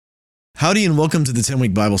Howdy and welcome to the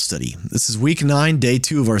 10-Week Bible Study. This is Week 9, Day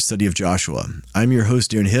 2 of our study of Joshua. I'm your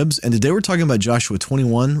host, Darren Hibbs, and today we're talking about Joshua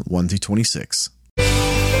 21, 1 through 26. Well,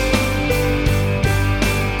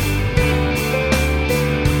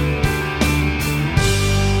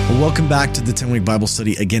 welcome back to the 10-Week Bible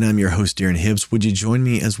Study. Again, I'm your host, Darren Hibbs. Would you join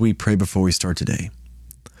me as we pray before we start today?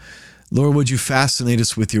 Lord, would you fascinate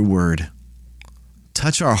us with your word?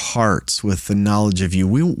 Touch our hearts with the knowledge of you.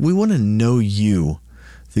 We want to know you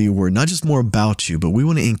through your word, not just more about you, but we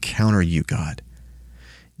want to encounter you, God.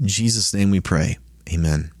 In Jesus' name we pray.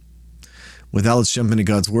 Amen. With that, let's jump into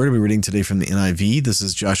God's word. We're reading today from the NIV. This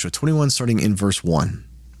is Joshua 21, starting in verse 1.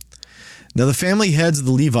 Now the family heads of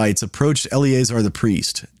the Levites approached Eleazar the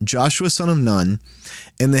priest, Joshua son of Nun,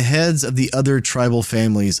 and the heads of the other tribal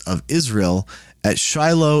families of Israel at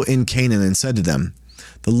Shiloh in Canaan, and said to them,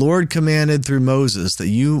 "The Lord commanded through Moses that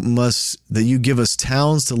you give us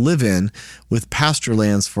towns to live in with pasture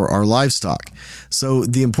lands for our livestock." So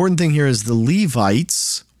the important thing here is the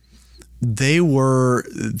Levites, the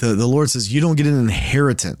Lord says, you don't get an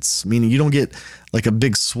inheritance, meaning you don't get like a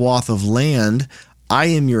big swath of land. I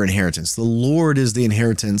am your inheritance. The Lord is the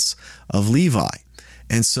inheritance of Levi.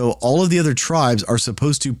 And so all of the other tribes are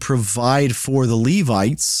supposed to provide for the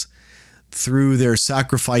Levites through their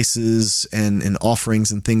sacrifices and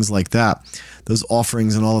offerings and things like that. Those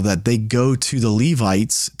offerings and all of that, they go to the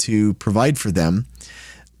Levites to provide for them.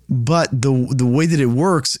 But the way that it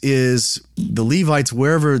works is the Levites,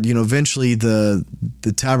 wherever, eventually the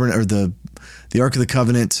tabernacle or the Ark of the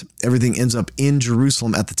Covenant, everything ends up in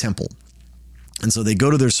Jerusalem at the temple. And so they go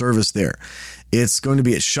to their service there. It's going to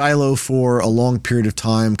be at Shiloh for a long period of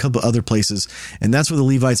time, a couple of other places. And that's where the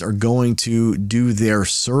Levites are going to do their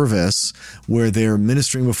service, where they're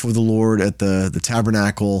ministering before the Lord at the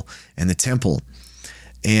tabernacle and the temple.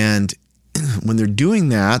 And when they're doing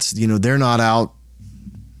that, they're not out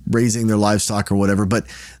raising their livestock or whatever. But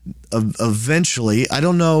eventually, I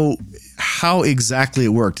don't know how exactly it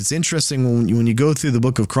worked. It's interesting when you go through the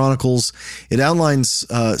book of Chronicles, it outlines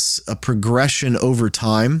a progression over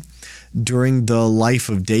time during the life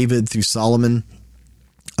of David through Solomon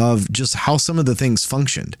of just how some of the things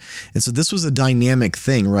functioned. And so this was a dynamic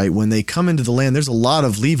thing, right? When they come into the land, there's a lot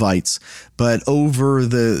of Levites, but over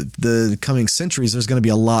the coming centuries, there's going to be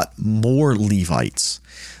a lot more Levites,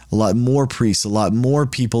 a lot more priests, a lot more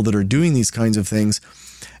people that are doing these kinds of things.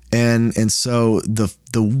 And so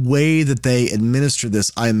the way that they administer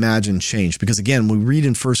this, I imagine, changed. Because again, we read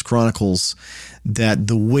in 1 Chronicles that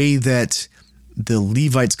the way that the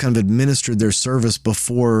Levites kind of administered their service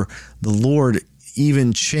before the Lord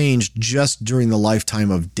even changed just during the lifetime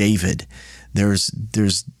of David. There's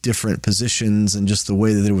different positions and just the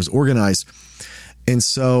way that it was organized. And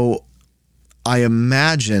so I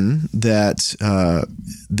imagine that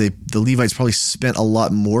the Levites probably spent a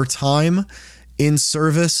lot more time in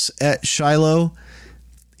service at Shiloh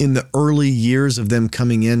in the early years of them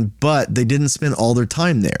coming in, but they didn't spend all their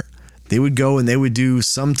time there. They would go and they would do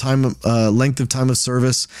some time, length of time of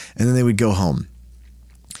service, and then they would go home.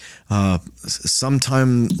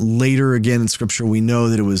 Sometime later, again in Scripture, we know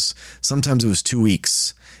that sometimes it was 2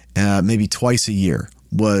 weeks, maybe twice a year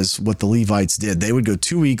was what the Levites did. They would go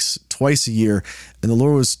 2 weeks, twice a year, and the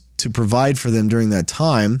Lord was to provide for them during that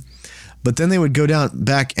time. But then they would go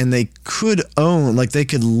back and they could they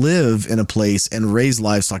could live in a place and raise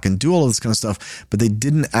livestock and do all of this kind of stuff, but they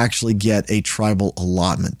didn't actually get a tribal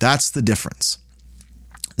allotment. That's the difference.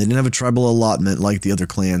 They didn't have a tribal allotment like the other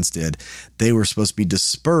clans did. They were supposed to be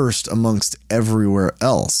dispersed amongst everywhere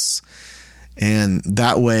else. And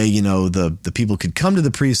that way, the people could come to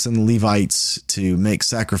the priests and the Levites to make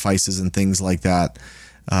sacrifices and things like that,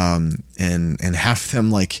 and have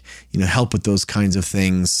them help with those kinds of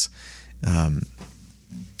things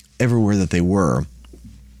everywhere that they were.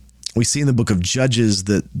 We see in the book of Judges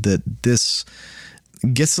that this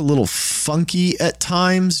gets a little funky at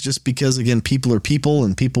times, just because, again, people are people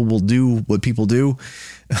and people will do what people do.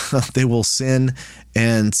 They will sin.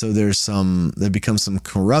 And so there becomes some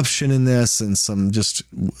corruption in this and some just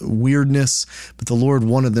weirdness, but the Lord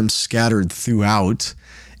wanted them scattered throughout.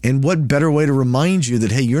 And what better way to remind you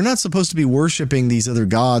that, hey, you're not supposed to be worshiping these other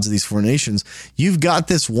gods, these foreign nations. You've got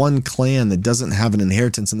this one clan that doesn't have an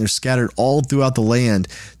inheritance, and they're scattered all throughout the land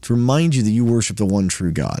to remind you that you worship the one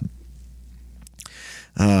true God.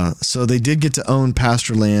 So they did get to own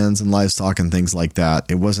pasture lands and livestock and things like that.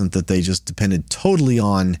 It wasn't that they just depended totally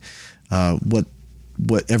on what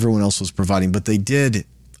everyone else was providing, but they did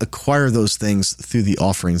acquire those things through the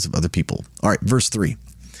offerings of other people. All right, verse 3.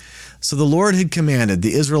 So as the Lord had commanded,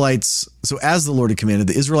 the Israelites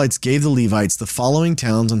gave the Levites the following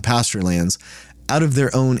towns and pasture lands out of their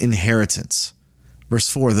own inheritance. Verse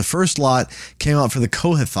 4, the first lot came out for the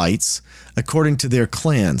Kohathites according to their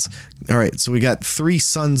clans. All right, so we got 3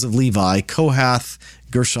 sons of Levi, Kohath,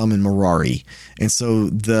 Gershom, and Merari. And so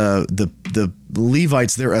the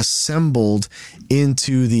Levites, they're assembled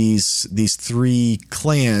into these 3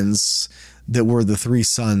 clans that were the 3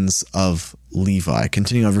 sons of Levi.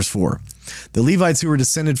 Continuing on verse 4. The Levites who were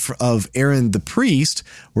descended of Aaron the priest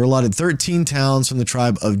were allotted 13 towns from the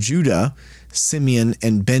tribe of Judah, Simeon,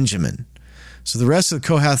 and Benjamin. So the rest of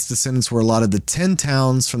Kohath's descendants were allotted the 10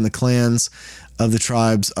 towns from the clans of the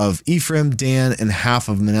tribes of Ephraim, Dan, and half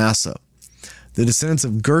of Manasseh. The descendants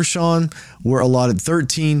of Gershon were allotted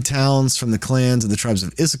 13 towns from the clans of the tribes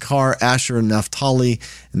of Issachar, Asher, and Naphtali,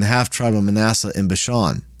 and the half tribe of Manasseh in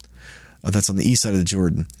Bashan. That's on the east side of the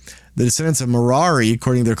Jordan. The descendants of Merari,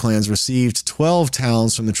 according to their clans, received 12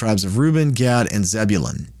 towns from the tribes of Reuben, Gad, and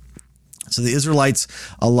Zebulun. So the Israelites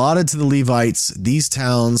allotted to the Levites these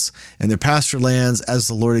towns and their pasture lands as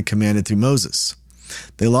the Lord had commanded through Moses.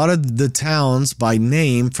 They allotted the towns by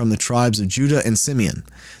name from the tribes of Judah and Simeon.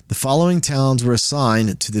 The following towns were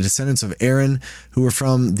assigned to the descendants of Aaron, who were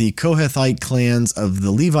from the Kohathite clans of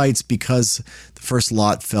the Levites, because the first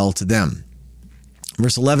lot fell to them.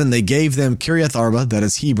 Verse 11, they gave them Kiriath Arba, that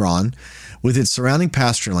is Hebron, with its surrounding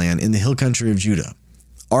pasture land in the hill country of Judah.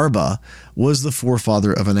 Arba was the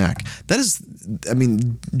forefather of Anak. That is,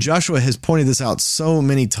 Joshua has pointed this out so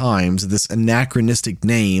many times, this anachronistic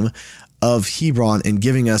name of Hebron, and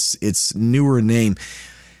giving us its newer name.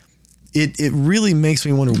 It really makes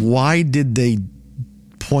me wonder, why did they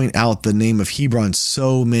point out the name of Hebron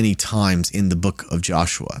so many times in the book of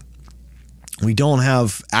Joshua? We don't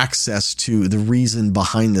have access to the reason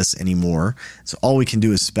behind this anymore, so all we can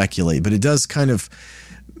do is speculate. But it does kind of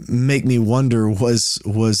make me wonder, was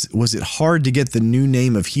it hard to get the new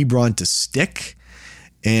name of Hebron to stick,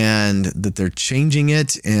 and that they're changing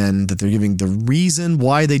it, and that they're giving the reason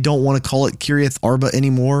why they don't want to call it Kiriath Arba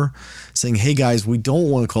anymore, saying, hey guys, we don't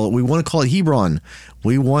want to call it, we want to call it Hebron.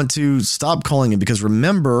 We want to stop calling it, because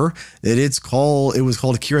remember that it was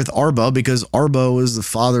called Kiriath Arba because Arba was the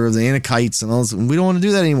father of the Anakites and all this. We don't want to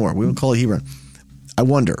do that anymore. We want to call it Hebron. I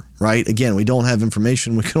wonder, right? Again, we don't have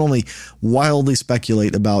information. We can only wildly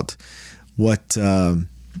speculate about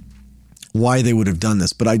why they would have done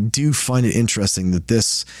this. But I do find it interesting that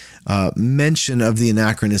this mention of the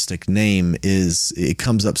anachronistic name it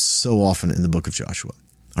comes up so often in the book of Joshua.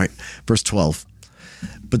 All right, verse 12.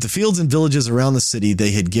 But the fields and villages around the city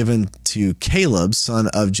they had given to Caleb, son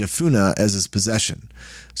of Jephunneh, as his possession.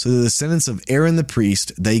 So the descendants of Aaron the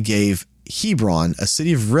priest, they gave Hebron, a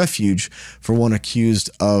city of refuge for one accused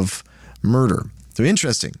of murder. So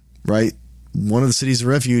interesting, right? One of the cities of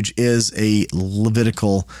refuge is a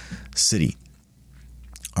Levitical city.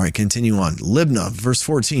 All right, continue on. Libnah, verse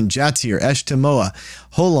 14, Jatir, Eshtemoa,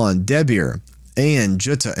 Holon, Debir, Ain,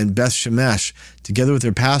 Juttah, and Beth Shemesh, together with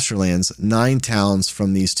their pasture lands, 9 towns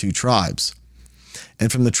from these 2 tribes. And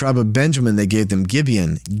from the tribe of Benjamin they gave them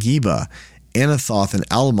Gibeon, Geba, Anathoth, and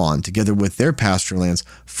Almon, together with their pasture lands,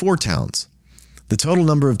 4 towns. The total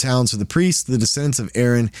number of towns of the priests, the descendants of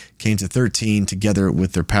Aaron, came to 13, together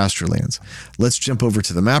with their pasture lands. Let's jump over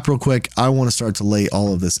to the map real quick. I want to start to lay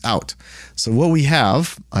all of this out. So what we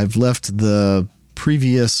have, I've left the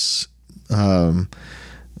previous 5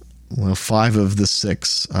 of the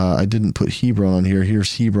 6. I didn't put Hebron on here.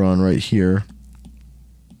 Here's Hebron right here.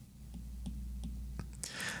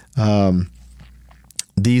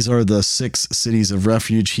 These are the 6 cities of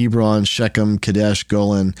refuge: Hebron, Shechem, Kadesh,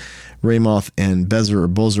 Golan, Ramoth, and Bezer or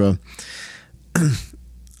Bozrah.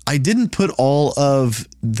 I didn't put all of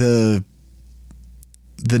the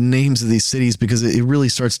names of these cities because it really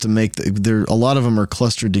starts to make a lot of them are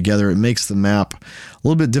clustered together. It makes the map a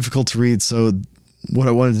little bit difficult to read. So what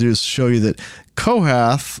I wanted to do is show you that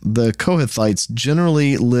the Kohathites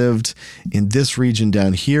generally lived in this region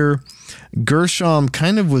down here. Gershom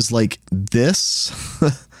kind of was like this,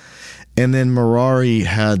 and then Merari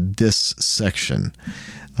had this section.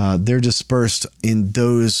 They're dispersed in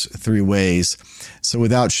those 3 ways. So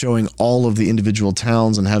without showing all of the individual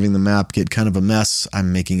towns and having the map get kind of a mess,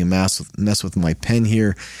 I'm making a mess with my pen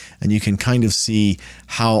here, and you can kind of see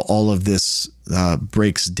how all of this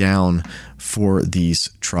breaks down for these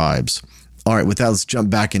tribes. All right, with that, let's jump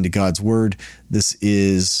back into God's word. This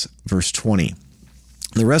is verse 20.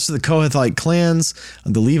 The rest of the Kohathite clans,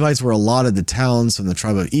 the Levites, were allotted the towns from the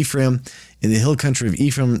tribe of Ephraim. In the hill country of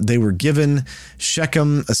Ephraim, they were given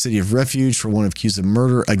Shechem, a city of refuge for one accused of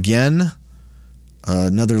murder. Again,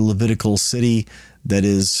 another Levitical city that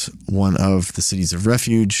is one of the cities of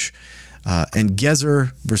refuge. And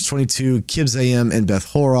Gezer, verse 22, Kibzaim and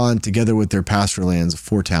Beth Horon, together with their pasture lands,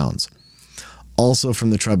 4 towns. Also from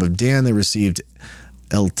the tribe of Dan, they received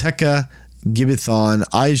Eltekeh, Gibbethon,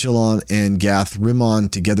 Aijalon, and Gath Rimmon,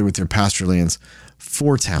 together with their pasture lands,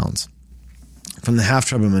 4 towns. From the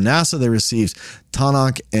half-tribe of Manasseh, they received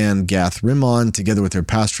Tanakh and Gath Rimmon, together with their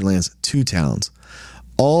pasture lands, 2 towns.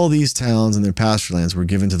 All these towns and their pasture lands were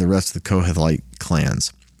given to the rest of the Kohathite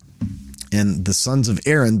clans. And the sons of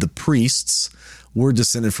Aaron, the priests, were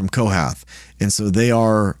descended from Kohath. And so they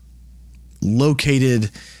are located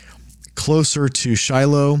closer to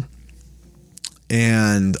Shiloh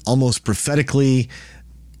and almost prophetically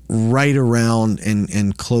right around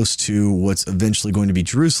and close to what's eventually going to be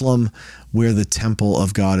Jerusalem, where the temple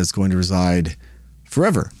of God is going to reside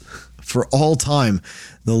forever. For all time,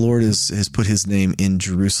 the Lord has put his name in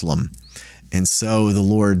Jerusalem. And so the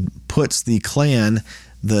Lord puts the clan,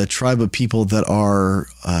 the tribe of people that are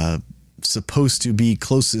supposed to be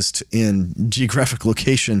closest in geographic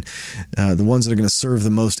location, the ones that are going to serve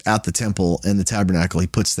the most at the temple and the tabernacle, he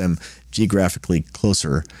puts them geographically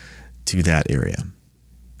closer to that area.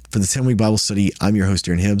 For the 10-week Bible study, I'm your host,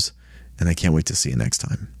 Darren Hibbs, and I can't wait to see you next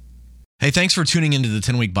time. Hey, thanks for tuning into the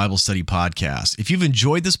 10-week Bible study podcast. If you've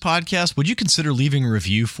enjoyed this podcast, would you consider leaving a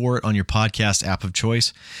review for it on your podcast app of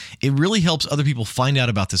choice? It really helps other people find out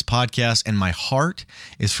about this podcast, and my heart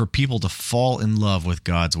is for people to fall in love with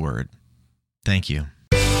God's word. Thank you.